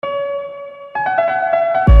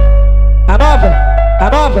a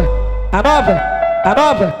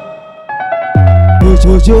nova.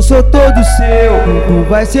 Hoje eu sou todo seu, tu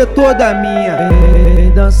vai ser toda minha. Vem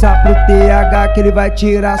dançar pro TH que ele vai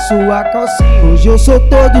tirar sua calcinha. Hoje eu sou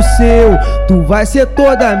todo seu, tu vai ser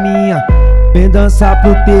toda minha. Vem dançar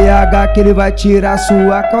pro TH que ele vai tirar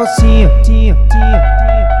sua calcinha.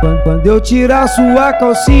 Quando eu tirar sua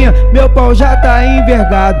calcinha, meu pau já tá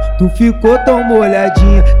envergado. Tu ficou tão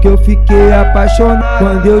molhadinha que eu fiquei apaixonado.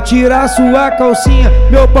 Quando eu tirar sua calcinha,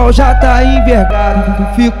 meu pau já tá envergado.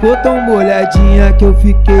 Tu ficou tão molhadinha que eu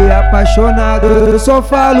fiquei apaixonado. Eu só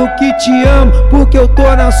falo que te amo porque eu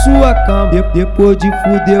tô na sua cama. Depois de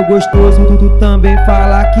fuder gostoso, tu também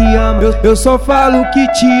fala que ama. Eu só falo que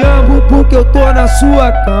te amo porque eu tô na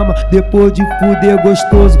sua cama. Depois de fuder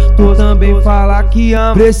gostoso, tu também fala que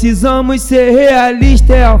ama. Precisamos ser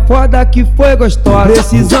realista, é a foda que foi gostosa.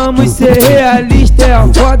 Precisamos ser realista, é a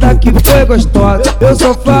foda que foi gostosa. Eu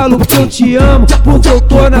só falo que eu te amo porque eu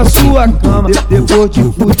tô na sua cama. Depois de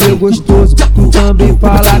fuder gostoso, tu também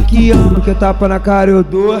fala que ama. Tu quer tapa na cara eu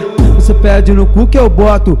dou, você pede no cu que eu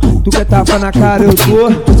boto. Tu quer tapa na cara eu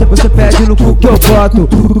dou, você pede no cu que eu boto.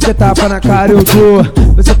 Tu quer tapa na cara eu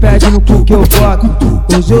dou, você pede no cu que eu boto.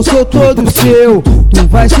 Hoje eu sou todo seu, tu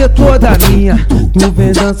vai ser toda minha. Tu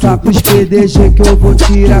vem dançar pros Pdg que eu vou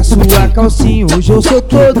tirar sua calcinha. Hoje eu sou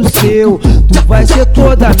todo seu, tu vai ser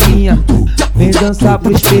toda minha. Vem dançar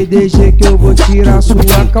pros Pdg que eu vou tirar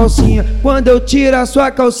sua calcinha. Quando eu tirar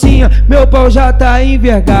sua calcinha, meu pau já tá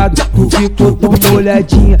envergado. Tu ficou tão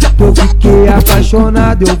molhadinha que eu fiquei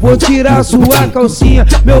apaixonado. Eu vou tirar sua calcinha,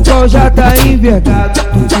 meu pau já tá envergado.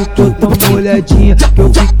 Tu ficou tão molhadinha que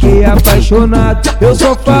eu fiquei apaixonado. Eu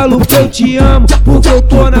só falo que eu te amo porque eu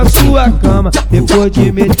tô na sua cama. Depois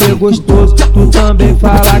de meter gostoso, tu também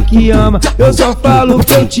fala que ama. Eu só falo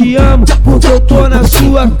que eu te amo porque eu tô na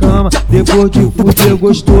sua cama. Depois de fuder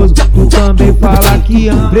gostoso, tu também fala que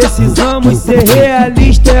ama. Precisamos ser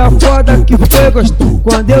realista, é a foda que foi gostoso.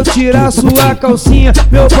 Quando eu tirar sua calcinha,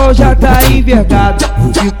 meu pau já tá envergado.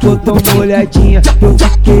 Tu ficou tão molhadinha que eu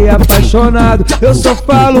fiquei apaixonado. Eu só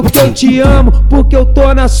falo que eu te amo porque eu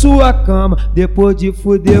tô na sua cama. Depois de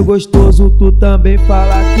fuder gostoso, tu também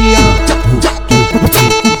fala que ama.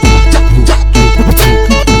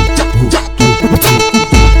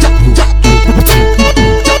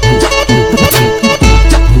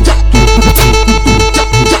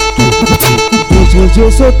 Hoje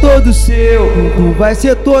eu sou todo seu, tu vai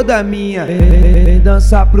ser toda minha. Vem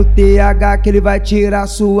dançar pro TH que ele vai tirar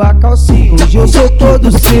sua calcinha. Hoje eu sou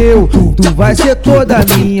todo seu, tu vai ser toda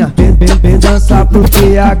minha. Vem dançar pro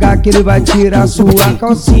TH que ele vai tirar sua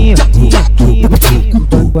calcinha.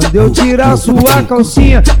 Quando eu tirar sua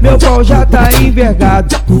calcinha, meu pau já tá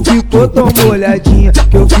envergado. Tu ficou tão molhadinha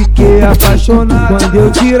que eu fiquei apaixonado. Quando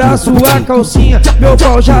eu tirar sua calcinha, meu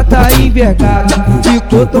pau já tá envergado. Tu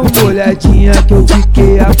ficou tão molhadinha que eu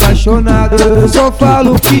fiquei apaixonado. Eu só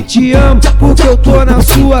falo que te amo porque eu tô na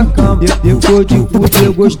sua cama. Depois de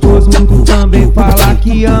fuder gostoso, tu também fala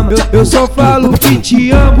que ama. Eu só falo que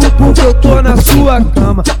te amo porque eu tô na sua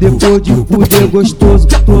cama. Depois de fuder gostoso,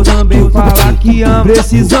 tu também fala que ama.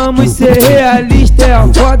 Precisamos ser realista, é a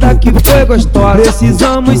foda que foi gostosa.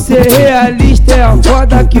 Precisamos ser realista, é a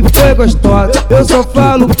foda que foi gostosa. Eu só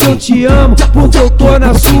falo que eu te amo porque eu tô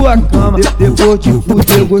na sua cama. Depois de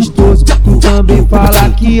fuder gostoso, tu também fala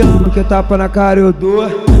que ama. Tu quer tapa na cara eu dou,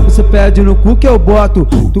 você pede no cu que eu boto.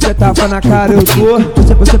 Tu quer tapa na cara eu dou,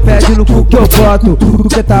 você pede no cu que eu boto. Tu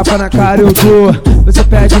quer tapa na cara eu dou, você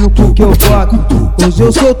pede no cu que eu boto. Hoje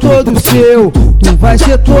eu sou todo seu, tu vai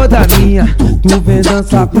ser toda minha. Tu vem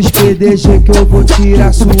dançar pros Pdg que eu vou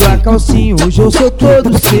tirar sua calcinha. Hoje eu sou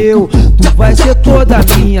todo seu, tu vai ser toda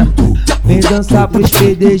minha. Vem dançar pros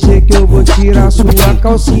Pdg que eu vou tirar sua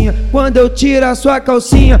calcinha. Quando eu tirar sua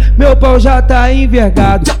calcinha, meu pau já tá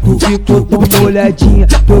envergado. Tu ficou tão molhadinha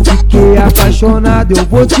que eu fiquei apaixonado. Eu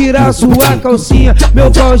vou tirar sua calcinha,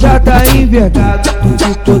 meu pau já tá envergado. Tu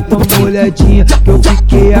ficou tão molhadinha que eu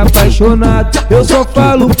fiquei apaixonado. Eu só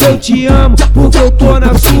falo que eu te amo porque eu tô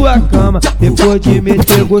na sua cama. Depois de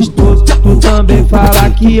meter gostoso, tu também fala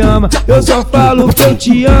que ama. Eu só falo que eu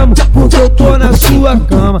te amo porque eu tô na sua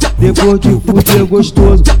cama. Depois de fuder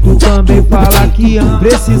gostoso, tu também fala que ama.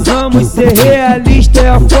 Precisamos ser realista, é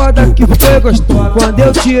a foda que foi gostosa. Quando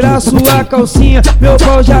eu tirar sua calcinha, meu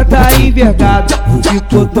pau já tá envergado. Tu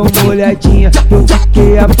ficou tão molhadinha que eu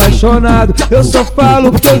fiquei apaixonado. Eu só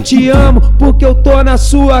falo que eu te amo porque eu tô na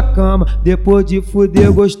sua cama. Depois de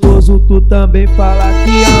fuder gostoso, tu também fala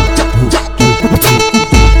que ama.